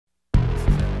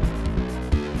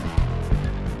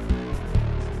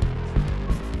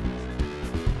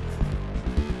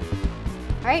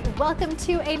All right, welcome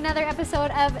to another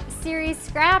episode of Series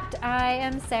Scrapped. I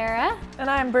am Sarah. And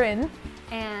I'm Bryn.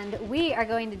 And we are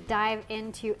going to dive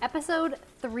into episode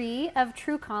 3 of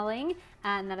True Calling,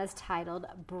 and that is titled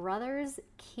Brother's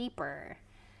Keeper.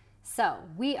 So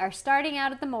we are starting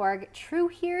out at the morgue. True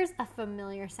hears a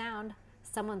familiar sound.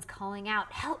 Someone's calling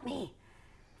out, "Help me!"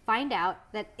 Find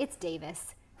out that it's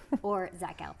Davis, or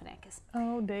Zach Galifianakis.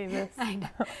 Oh, Davis. I know.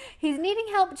 He's needing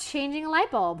help changing a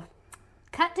light bulb.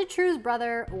 Cut to True's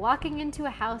brother walking into a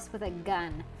house with a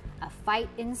gun. A fight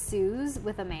ensues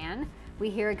with a man. We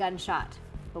hear a gunshot,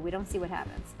 but we don't see what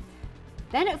happens.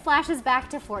 Then it flashes back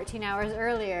to 14 hours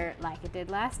earlier, like it did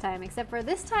last time, except for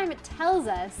this time it tells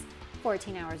us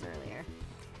 14 hours earlier.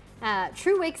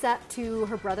 True wakes up to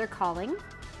her brother calling.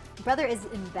 Brother is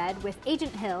in bed with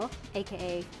Agent Hill,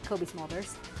 a.k.a. Kobe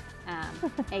Smulders,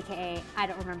 a.k.a. I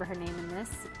don't remember her name in this,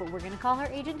 but we're going to call her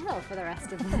Agent Hill for the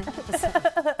rest of the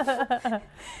episode.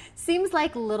 Seems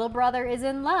like little brother is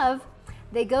in love.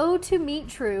 They go to meet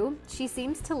True. She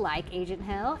seems to like Agent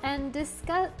Hill and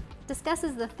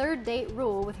discusses the third date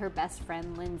rule with her best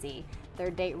friend Lindsay.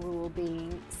 Third date rule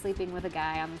being sleeping with a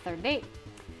guy on the third date.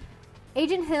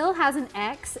 Agent Hill has an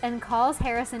ex and calls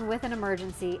Harrison with an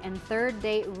emergency, and third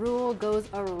date rule goes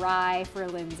awry for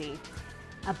Lindsay.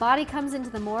 A body comes into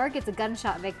the morgue. It's a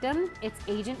gunshot victim. It's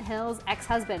Agent Hill's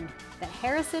ex-husband that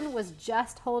Harrison was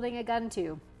just holding a gun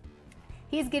to.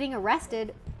 He is getting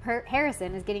arrested.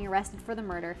 Harrison is getting arrested for the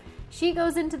murder. She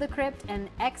goes into the crypt, and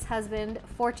ex-husband,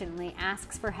 fortunately,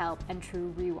 asks for help, and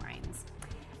True rewinds.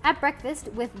 At breakfast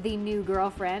with the new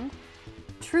girlfriend,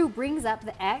 True brings up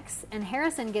the ex, and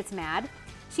Harrison gets mad.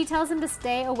 She tells him to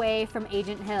stay away from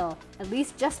Agent Hill, at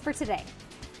least just for today.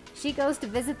 She goes to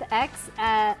visit the ex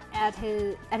at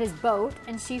his boat,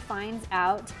 and she finds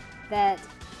out that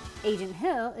Agent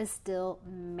Hill is still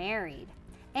married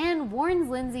and warns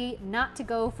Lindsay not to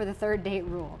go for the third date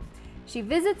rule. She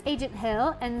visits Agent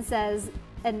Hill and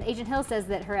Agent Hill says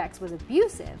that her ex was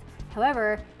abusive.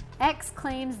 However, ex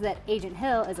claims that Agent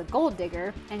Hill is a gold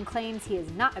digger and claims he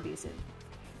is not abusive.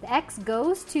 The ex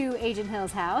goes to Agent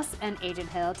Hill's house, and Agent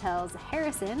Hill tells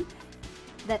Harrison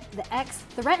that the ex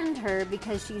threatened her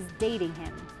because she's dating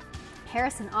him.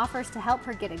 Harrison offers to help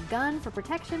her get a gun for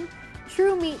protection.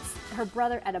 True meets her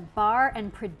brother at a bar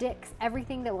and predicts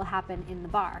everything that will happen in the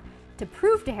bar to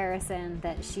prove to Harrison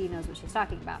that she knows what she's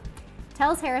talking about.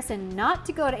 Tells Harrison not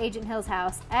to go to Agent Hill's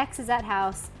house. X is at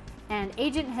house, and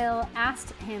Agent Hill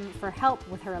asked him for help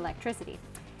with her electricity.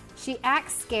 She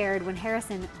acts scared when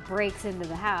Harrison breaks into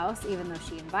the house, even though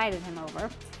she invited him over.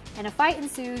 And a fight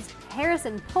ensues.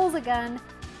 Harrison pulls a gun,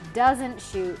 doesn't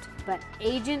shoot, but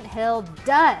Agent Hill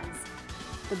does.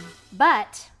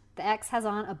 But the ex has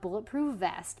on a bulletproof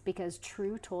vest because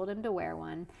True told him to wear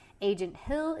one. Agent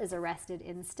Hill is arrested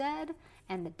instead,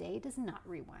 and the day does not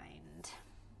rewind.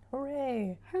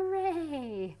 Hooray.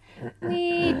 Hooray.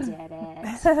 We did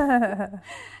it.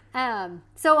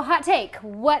 So hot take.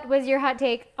 What was your hot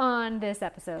take on this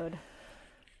episode?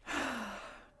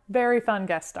 Very fun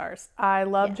guest stars. I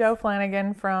love Yes. Joe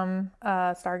Flanagan from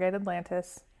Stargate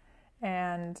Atlantis.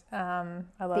 And I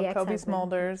love The Kobe ex-husband.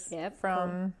 Smulders Yep.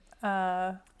 from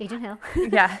Agent Hill.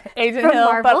 yeah, Agent From Hill,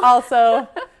 Marvel. but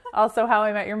also How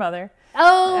I Met Your Mother.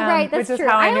 Oh, right, that's which is true.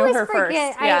 how I knew always her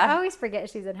forget, first. Yeah. I always forget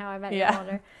she's in How I Met Your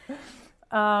Yeah.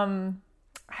 Mother.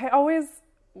 I always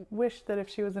wish that if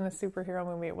she was in a superhero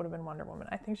movie, it would have been Wonder Woman.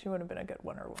 I think she would have been a good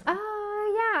Wonder Woman.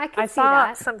 Oh, yeah, I could I see saw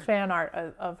that. some fan art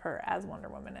of her as Wonder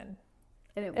Woman, and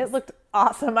And it looked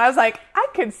awesome. I was like, I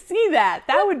could see that.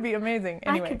 That would be amazing.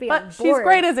 Anyway, could be but on she's board.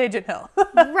 great as Agent Hill.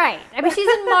 Right. I mean, she's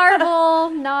in Marvel,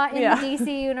 not in Yeah. the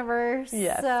DC universe.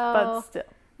 Yes, so, but still.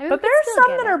 I mean, But we there could are still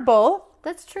some get that it. are both.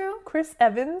 That's true. Chris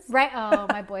Evans. Right. Oh,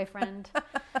 my boyfriend.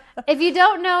 If you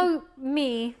don't know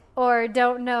me or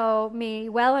don't know me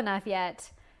well enough yet,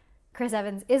 Chris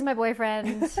Evans is my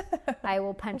boyfriend. I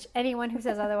will punch anyone who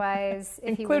says otherwise.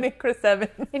 Including Chris Evans.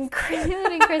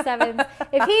 Including Chris Evans.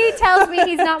 If he tells me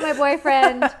he's not my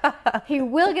boyfriend, he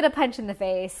will get a punch in the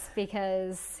face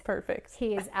because Perfect.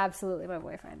 he is absolutely my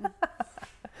boyfriend.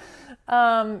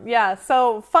 Yeah,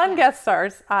 so fun guest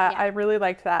stars. Yeah. I really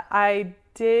liked that. I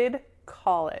did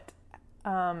call it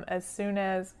as soon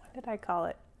as, when did I call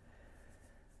it?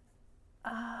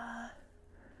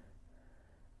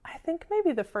 I think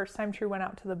maybe the first time True went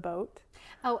out to the boat.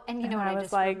 Oh, and you know And what I I was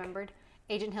just like- remembered?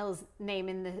 Agent Hill's name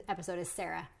in the episode is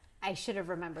Sarah. I should have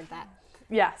remembered that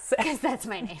Yes. because that's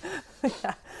my name.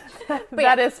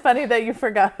 That is funny that you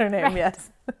forgot her name, Right. yes.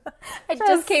 It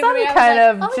just came to Some me. I was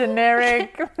kind like, of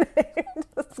generic name.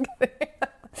 Just kidding.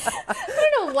 I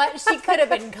don't know what she could have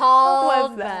been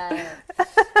called. was that? but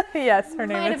Yes, her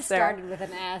might name have is Sarah. started with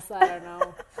an S. I don't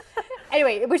know.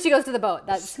 Anyway, when she goes to the boat,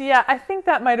 that's Yeah, I think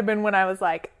that might have been when I was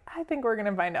like, I think we're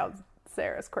gonna find out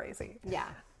Sarah's crazy. yeah.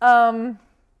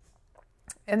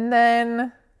 And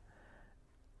then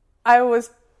I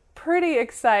was pretty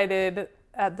excited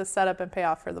at the setup and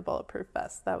payoff for the bulletproof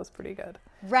vest. That was pretty good.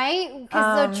 Right?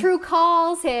 Because True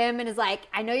calls him and is like,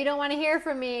 I know you don't want to hear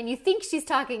from me. And you think she's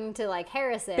talking to like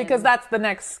Harrison. Because that's the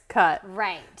next cut.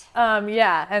 Right.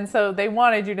 Yeah. And so they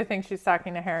wanted you to think she's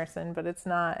talking to Harrison, but it's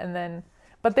not. And then,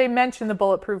 but they mentioned the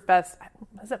bulletproof vest.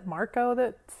 Is it Marco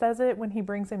that says it when he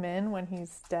brings him in when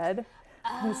he's dead?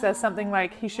 He says something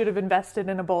like he should have invested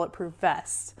in a bulletproof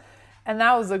vest. And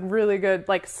that was a really good,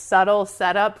 like, subtle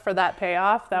setup for that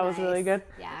payoff. That was really good.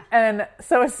 Yeah. And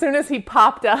so as soon as he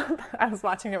popped up, I was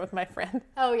watching it with my friend.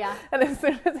 Oh, yeah. And as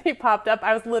soon as he popped up,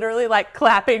 I was literally, like,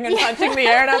 clapping and punching the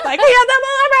air. And I was like, he had the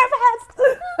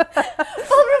bulletproof vest!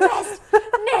 Bulletproof vest!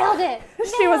 Nailed it!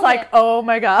 She was like, oh,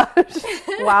 my gosh.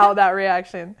 Wow, that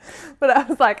reaction. But I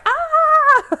was like,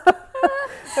 ah!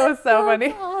 It was so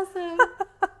funny. Awesome.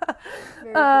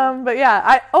 But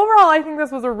yeah, overall, I think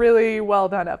this was a really well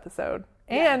done episode.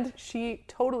 And she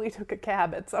totally took a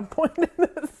cab at some point in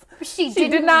this. She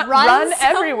did not run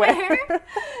everywhere.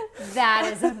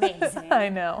 That is amazing. I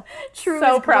know. True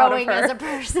so is proud growing of her. as a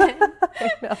person.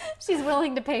 I know. She's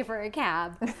willing to pay for a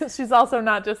cab. She's also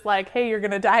not just like, hey, you're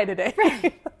going to die today.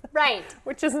 Right.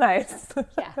 Which is nice.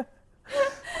 Yeah.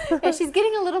 And she's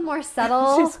getting a little more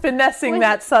subtle. She's finessing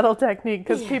that subtle technique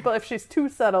because people, if she's too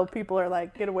subtle, people are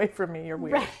like, get away from me, you're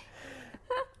weird. Right.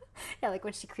 Yeah, like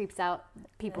when she creeps out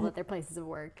people at their places of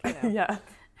work. You know, Yeah.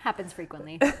 happens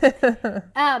frequently.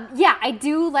 Yeah, I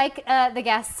do like the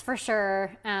guests for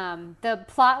sure. The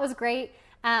plot was great.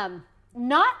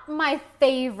 Not my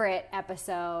favorite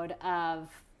episode of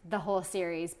the whole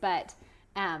series, but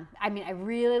I mean, I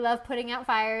really love Putting Out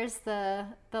Fires, the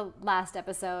last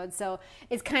episode. So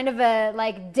it's kind of a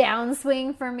like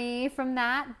downswing for me from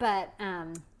that, but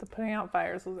The Putting Out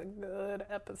Fires was a good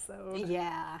episode.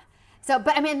 yeah. So,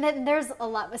 but I mean, then there's a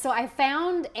lot. So I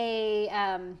found a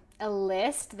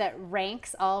list that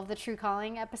ranks all of the True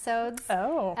Calling episodes.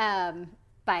 Oh.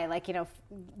 By like, you know,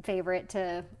 favorite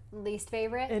to least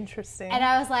favorite. Interesting. And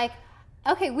I was like,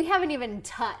 okay, we haven't even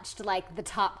touched like the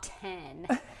top 10.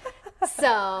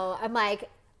 So I'm like,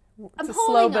 I'm a holding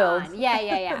slow build. on.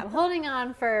 Yeah. I'm holding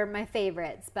on for my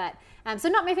favorites, but so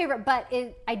not my favorite, but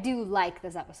I do like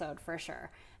this episode for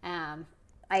sure.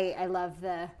 I love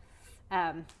the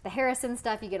Harrison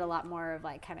stuff. You get a lot more of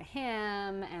like kind of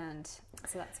him, and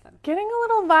so that's fun. Getting a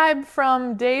little vibe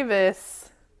from Davis.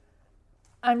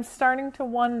 I'm starting to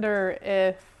wonder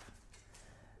if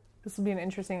this will be an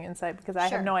interesting insight because I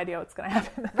have no idea what's going to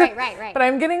happen. Right. But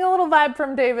I'm getting a little vibe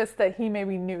from Davis that he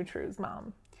maybe knew True's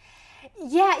mom.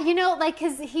 Yeah, you know, like,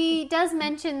 because he does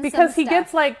mention Because some he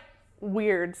gets like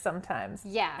weird sometimes.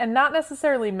 Yeah. And not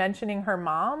necessarily mentioning her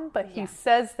mom, but he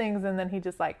says things and then he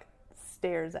just like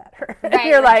stares at her. And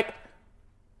you're like,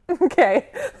 okay.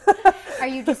 Are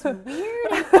you just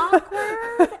weird and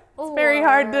awkward? It's very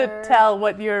hard to tell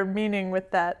what you're meaning with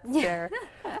that stare.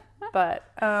 But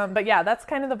yeah, that's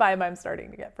kind of the vibe I'm starting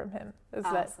to get from him. Is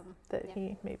that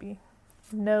he maybe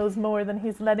knows more than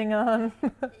he's letting on.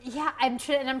 Yeah, I'm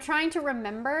trying to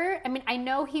remember. I mean, I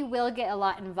know he will get a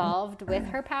lot involved with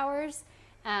her powers,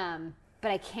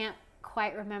 but I can't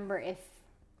quite remember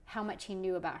how much he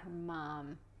knew about her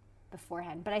mom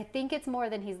beforehand. But I think it's more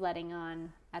than he's letting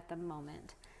on at the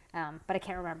moment. But I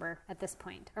can't remember at this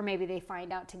point. Or maybe they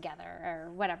find out together or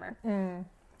whatever.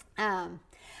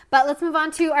 But let's move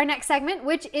on to our next segment,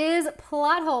 which is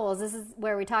plot holes. This is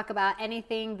where we talk about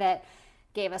anything that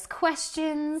gave us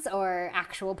questions or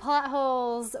actual plot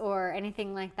holes or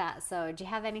anything like that. So did you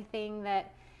have anything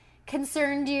that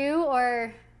concerned you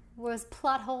or was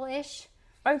plot hole-ish?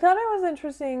 I thought it was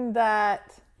interesting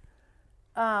that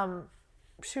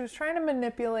she was trying to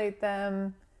manipulate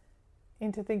them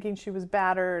into thinking she was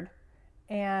battered,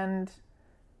 and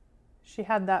she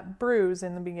had that bruise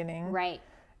in the beginning. Right.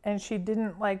 And she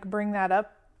didn't like bring that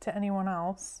up to anyone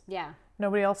else. Yeah.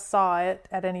 Nobody else saw it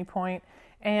at any point.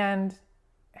 And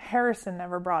Harrison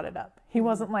never brought it up. He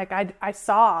wasn't like, I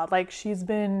saw, like she's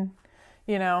been,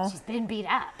 you know. She's been beat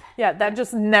up. Yeah, that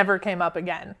just never came up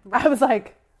again. Right. I was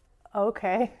like,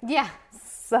 okay. Yeah.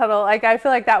 Subtle. Like, I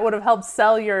feel like that would have helped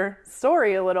sell your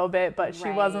story a little bit, but she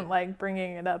wasn't like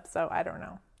bringing it up. So I don't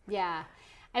know. Yeah.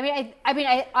 I mean,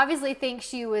 I obviously think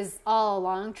she was all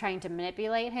along trying to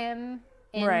manipulate him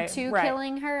into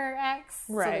killing her ex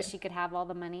so that she could have all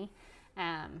the money.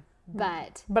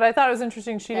 But I thought it was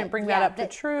interesting she didn't bring that up to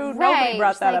True. Right. Nobody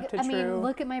brought that up to True. I mean,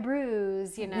 look at my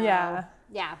bruise, you know. Yeah.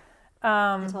 Yeah.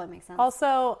 That totally makes sense.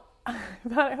 Also, I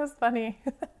thought it was funny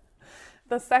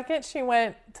The second she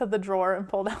went to the drawer and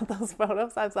pulled out those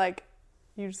photos, I was like,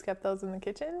 you just kept those in the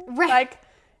kitchen? Right. Like,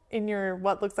 in your,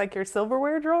 what looks like your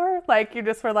silverware drawer? Like, you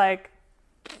just were like,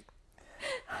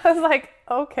 I was like,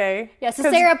 okay. Yeah, so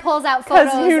Sarah pulls out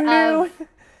photos of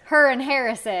her and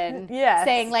Harrison. Yes.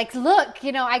 Saying, like, look,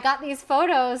 I got these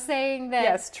photos saying that.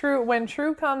 Yes, True. When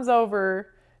True comes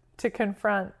over to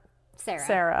confront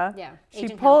Sarah. Yeah.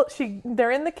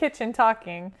 They're in the kitchen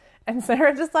talking, and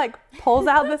Sarah just like pulls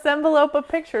out this envelope of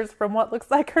pictures from what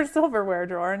looks like her silverware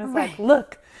drawer and is like,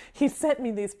 look, he sent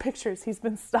me these pictures. He's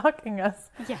been stalking us.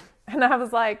 Yeah. And I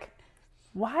was like,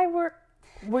 why were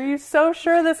you so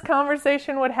sure this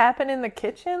conversation would happen in the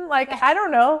kitchen? Like, I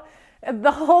don't know.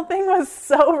 The whole thing was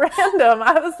so random.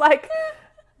 I was like,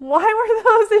 why were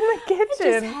those in the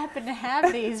kitchen? I just happen to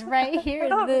have these right here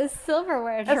in this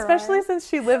silverware drawer. Especially since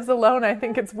she lives alone, I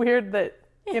think it's weird that,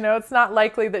 it's not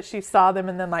likely that she saw them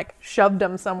and then like shoved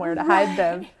them somewhere to hide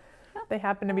them. They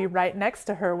happen to be right next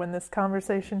to her when this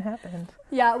conversation happened.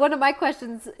 Yeah, one of my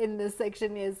questions in this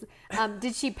section is,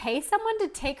 did she pay someone to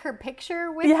take her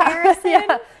picture with Harrison?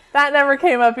 Yeah, that never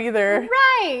came up either.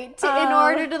 Right. In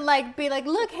order to like be like,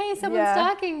 look, hey, someone's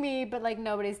stalking me, but like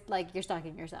nobody's like, you're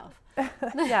stalking yourself.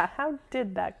 Yeah, how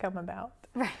did that come about?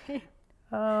 Right.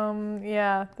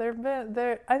 Yeah, there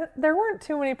weren't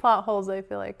too many plot holes, I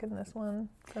feel like, in this one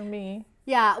for me.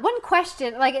 Yeah, one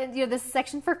question, like, this is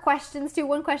section for questions too.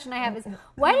 One question I have is,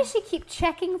 why does she keep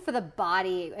checking for the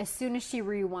body as soon as she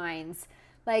rewinds?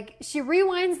 Like, she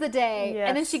rewinds the day,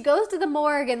 and then she goes to the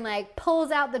morgue and, like,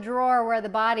 pulls out the drawer where the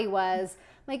body was.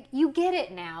 Like, you get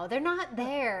it now. They're not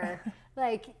there.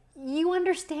 Like, you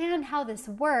understand how this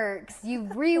works.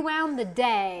 You've rewound the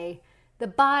day. The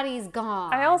body's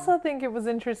gone. I also think it was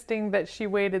interesting that she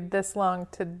waited this long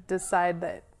to decide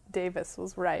that Davis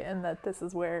was right and that this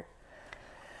is where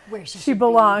she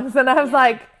belongs. And I was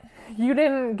like, you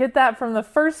didn't get that from the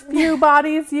first few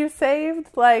bodies you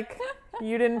saved? Like,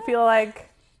 you didn't feel like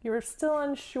you were still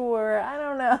unsure? I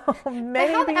don't know.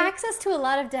 Maybe. I have access to a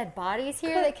lot of dead bodies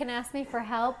here that can ask me for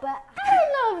help, but I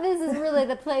don't know if this is really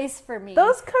the place for me.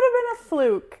 Those could have been a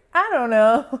fluke. I don't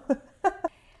know.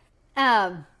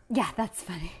 Yeah, that's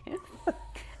funny.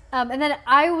 And then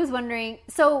I was wondering,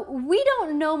 so we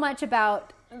don't know much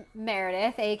about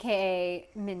Meredith, a.k.a.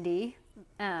 Mindy.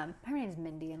 Her name's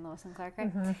Mindy in Lois and Clark,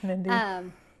 right? Mm-hmm,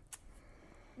 Mindy.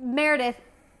 Meredith,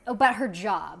 about her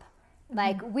job.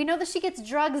 Like, we know that she gets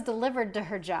drugs delivered to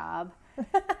her job,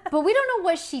 but we don't know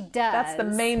what she does. That's the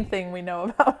main thing we know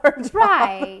about her job.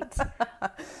 Right. We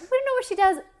don't know what she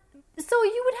does. So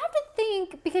you would have to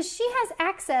think, because she has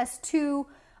access to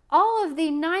all of the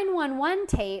 911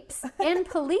 tapes and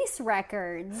police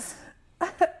records.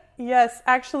 Yes,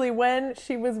 actually, when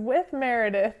she was with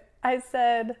Meredith, I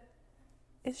said,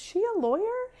 is she a lawyer?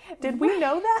 Did we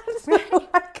know that?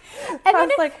 Like, I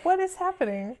was like, what is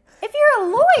happening? If you're a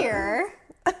lawyer,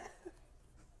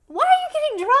 why are you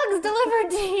getting drugs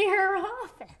delivered to your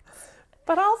office?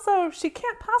 But also, she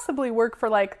can't possibly work for,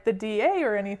 like, the DA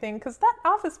or anything, because that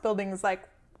office building is, like,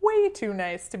 way too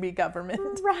nice to be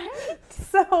government. Right.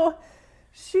 So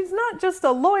she's not just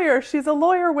a lawyer. She's a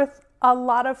lawyer with a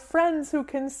lot of friends who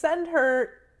can send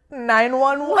her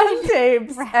 911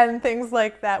 tapes and things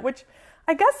like that, which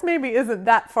I guess maybe isn't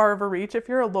that far of a reach. If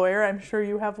you're a lawyer, I'm sure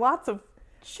you have lots of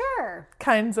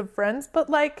kinds of friends.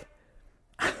 But, like,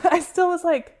 I still was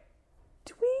like,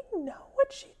 do we know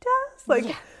what she does?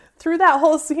 Like, through that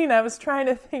whole scene, I was trying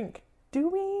to think, do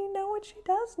we know what she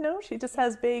does? No, she just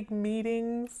has vague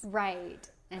meetings. Right.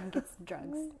 And gets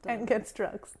drugs. And gets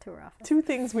drugs. To her office. 2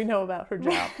 things we know about her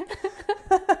job.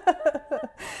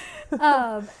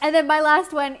 And then my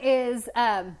last one is,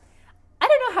 I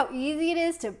don't know how easy it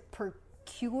is to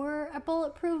procure a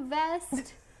bulletproof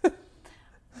vest,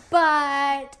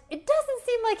 but it doesn't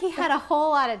seem like he had a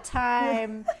whole lot of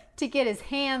time to get his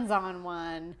hands on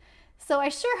one. So I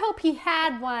sure hope he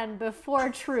had one before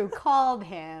True called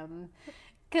him,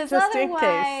 because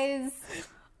otherwise,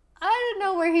 I don't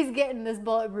know where he's getting this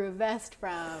bulletproof vest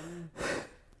from.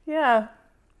 Yeah.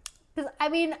 Because, I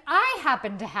mean, I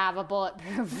happen to have a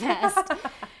bulletproof vest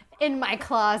in my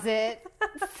closet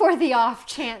for the off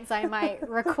chance I might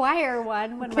require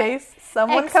one. When in case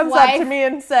someone comes up to me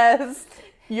and says,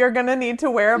 you're going to need to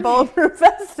wear a bulletproof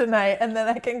vest tonight. And then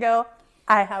I can go,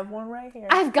 I have one right here.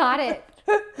 I've got it.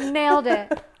 Nailed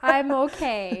it. I'm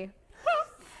okay.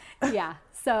 Yeah.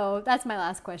 So that's my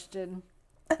last question.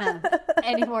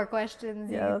 Any more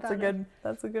questions? Yeah,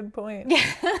 that's a good point.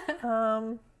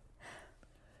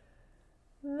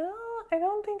 No, I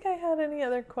don't think I had any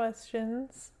other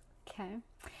questions. Okay.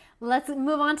 Let's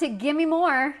move on to Gimme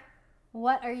More.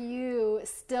 What are you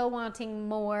still wanting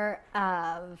more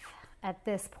of? at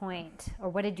this point? Or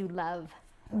what did you love?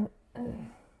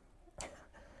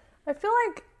 I feel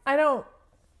like I don't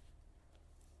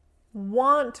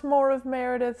want more of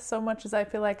Meredith so much as I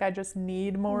feel like I just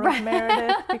need more of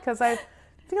Meredith, because I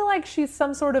feel like she's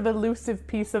some sort of elusive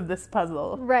piece of this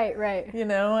puzzle. Right. You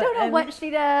know? Don't know what she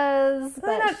does,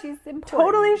 but she's important.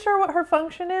 Totally sure what her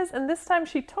function is, and this time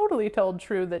she totally told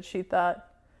True that she thought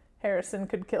Harrison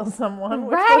could kill someone,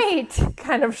 which was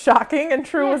kind of shocking, and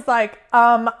True was like,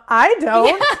 I don't.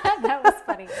 Yeah, that was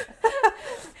funny.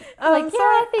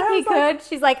 I think he could.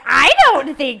 She's like, I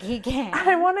don't think he can.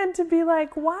 I wanted to be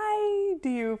like, why do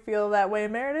you feel that way,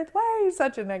 Meredith? Why are you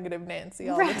such a negative Nancy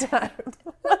all the time?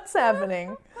 What's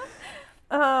happening?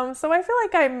 So I feel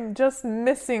like I'm just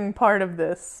missing part of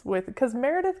this because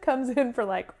Meredith comes in for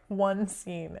like one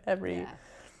scene every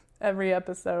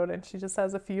episode, and she just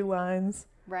has a few lines.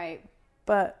 Right.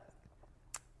 But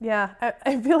yeah,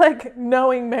 I feel like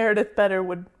knowing Meredith better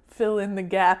would fill in the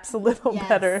gaps a little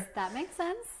better. That makes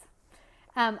sense.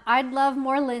 I'd love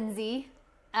more Lindsay.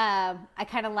 I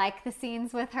kind of like the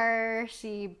scenes with her.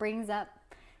 She brings up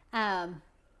kind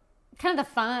of the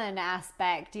fun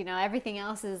aspect. You know, everything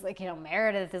else is like, you know,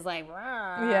 Meredith is like,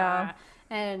 rah, yeah.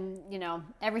 And, you know,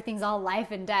 everything's all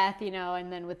life and death, you know, and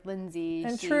then with Lindsay.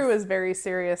 And True is very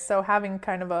serious. So having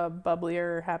kind of a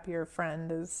bubblier, happier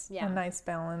friend is a nice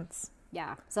balance.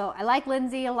 Yeah. So I like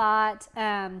Lindsay a lot.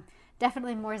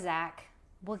 Definitely more Zach.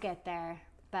 We'll get there.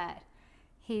 But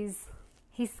he's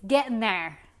getting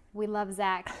there. We love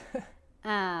Zach.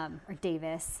 Or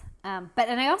Davis. And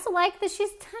I also like that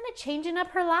she's kind of changing up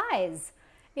her lies.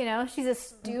 You know, she's a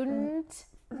student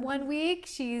one week.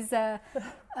 She's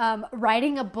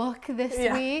writing a book this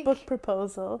week. Book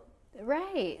proposal.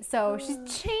 Right. So she's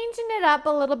changing it up a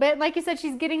little bit. Like you said,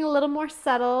 she's getting a little more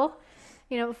subtle.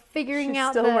 You know, figuring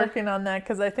out. She's still working on that,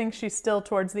 because I think she still,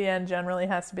 towards the end, generally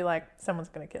has to be like, someone's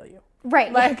going to kill you.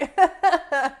 Right. Like,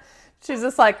 she's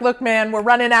just like, look, man, we're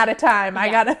running out of time.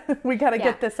 We gotta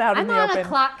get this out in the open. I'm on a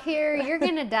clock here. You're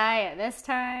going to die at this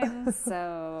time.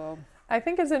 So I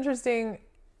think it's interesting.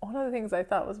 One of the things I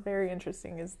thought was very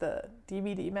interesting is the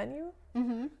DVD menu.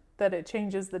 Mm-hmm. That it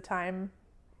changes the time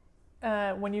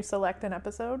when you select an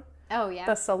episode. Oh, yeah.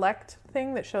 The select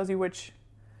thing that shows you which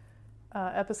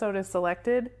episode is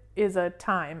selected is a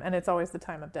time, and it's always the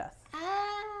time of death.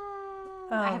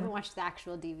 I haven't watched the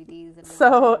actual DVDs.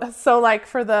 So like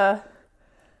for the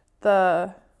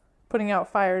putting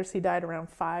out fires, he died around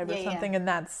 5 or something, and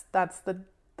that's the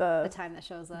time that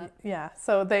shows up. Yeah,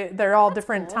 so they're all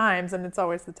different cool. times, and it's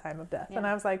always the time of death. Yeah. And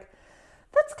I was like,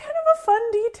 that's kind of a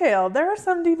fun detail. There are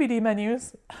some DVD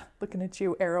menus, looking at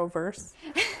you, Arrowverse,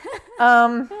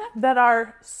 that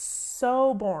are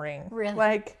so boring. Really?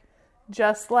 Like,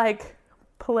 just like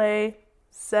play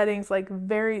settings, like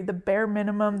the bare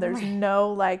minimum. There's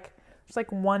no like, there's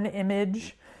like one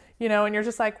image, you know, and you're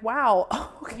just like, wow,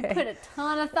 okay. You put a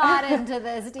ton of thought into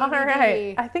this DVD. All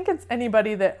right. I think it's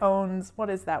anybody that owns, what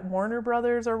is that, Warner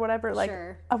Brothers or whatever. Like,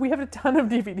 sure. We have a ton of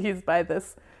DVDs by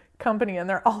this company, and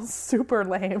they're all super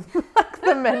lame, like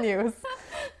the menus.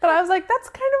 But I was like, that's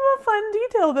kind of a fun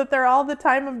detail that they're all the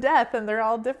time of death and they're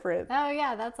all different. Oh,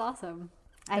 yeah, that's awesome.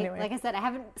 Anyway. Like I said, I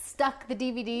haven't stuck the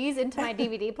DVDs into my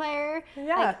DVD player.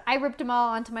 Yeah. Like, I ripped them all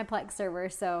onto my Plex server,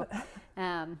 so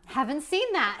haven't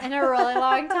seen that in a really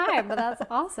long time, but that's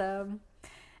awesome.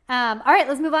 All right,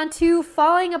 let's move on to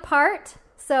Falling Apart.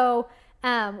 So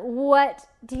what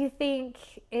do you think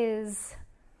is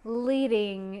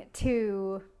leading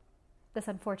to this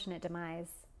unfortunate demise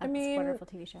of this wonderful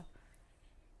TV show?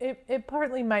 It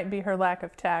partly might be her lack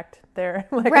of tact there.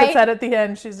 Like I said at the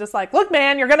end, she's just like, look,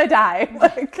 man, you're going to die.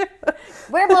 Like,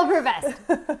 wear bulletproof vest.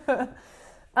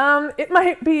 It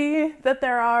might be that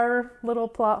there are little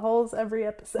plot holes every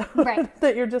episode. Right.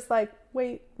 That you're just like,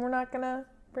 wait, we're not going to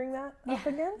bring that up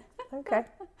again? Okay.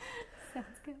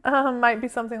 Sounds good. Might be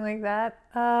something like that.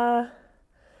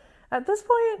 At this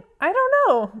point, I don't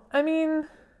know. I mean,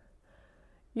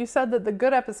 you said that the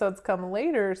good episodes come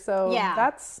later, so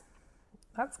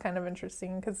that's kind of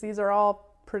interesting, because these are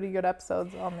all pretty good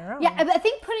episodes on their own. Yeah, I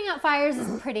think Putting Out Fires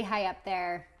is pretty high up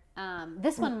there.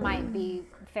 This one might be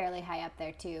fairly high up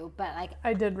there too, but like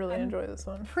I did really enjoy this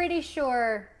one. Pretty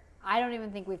sure, I don't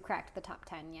even think we've cracked the top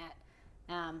 10 yet.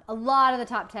 A lot of the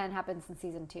top 10 happens in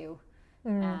season 2.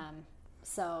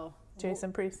 So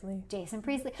Jason Priestley.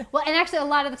 Well, and actually a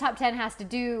lot of the top 10 has to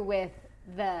do with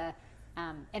the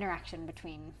interaction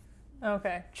between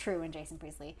True and Jason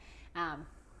Priestley.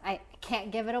 I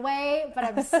can't give it away, but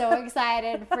I'm so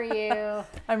excited for you.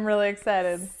 I'm really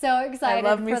excited. So excited. I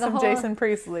love me for the some whole Jason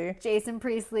Priestley. Jason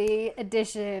Priestley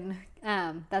edition.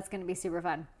 That's going to be super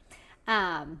fun.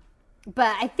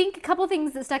 But I think a couple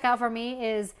things that stuck out for me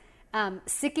is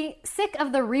sick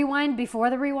of the rewind before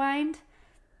the rewind.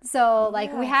 So,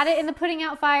 like, we had it in the putting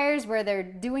out fires where they're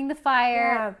doing the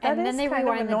fire, and then they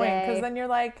rewind the day. Because then you're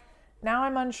like, now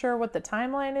I'm unsure what the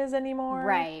timeline is anymore.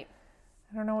 Right.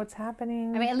 I don't know what's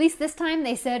happening. I mean, at least this time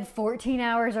they said 14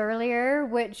 hours earlier,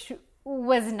 which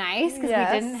was nice because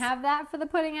we didn't have that for the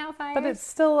putting out fires. But it's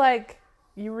still like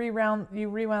you rewound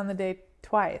the day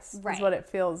twice. Right. Is what it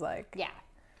feels like. Yeah.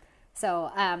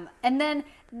 So, and then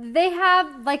they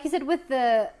have, like you said, with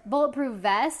the bulletproof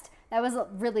vest, that was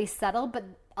really subtle, but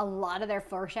a lot of their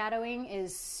foreshadowing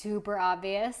is super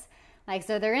obvious. Like,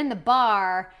 so they're in the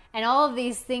bar and all of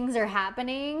these things are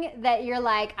happening that you're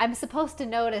like, I'm supposed to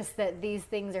notice that these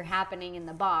things are happening in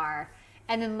the bar.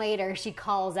 And then later she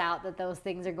calls out that those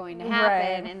things are going to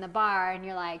happen in the bar. And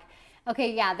you're like,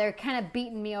 okay, yeah, they're kind of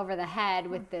beating me over the head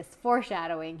with this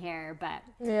foreshadowing here. But,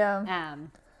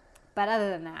 but other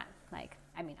than that, like,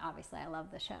 I mean, obviously I love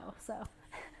the show, so.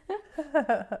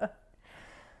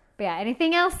 But yeah,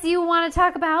 anything else you want to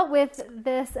talk about with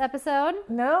this episode?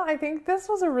 No, I think this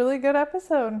was a really good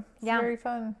episode. It's very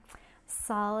fun.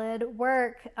 Solid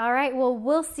work. All right, well,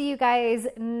 we'll see you guys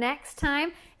next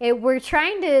time. We're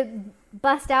trying to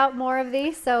bust out more of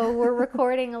these, so we're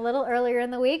recording a little earlier in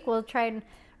the week. We'll try and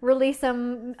release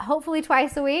them hopefully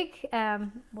twice a week.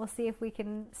 We'll see if we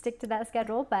can stick to that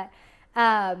schedule. But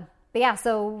yeah,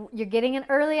 so you're getting an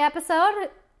early episode.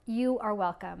 You are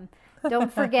welcome.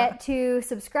 Don't forget to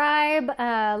subscribe,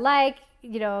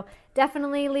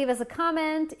 definitely leave us a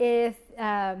comment if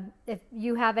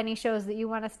you have any shows that you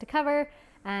want us to cover.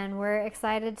 And we're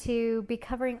excited to be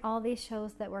covering all these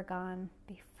shows that were gone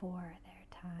before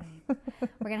their time.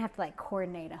 We're going to have to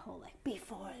coordinate a whole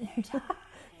before their time.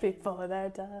 Before their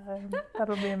time.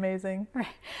 That'll be amazing. Right.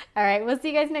 All right. We'll see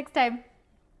you guys next time.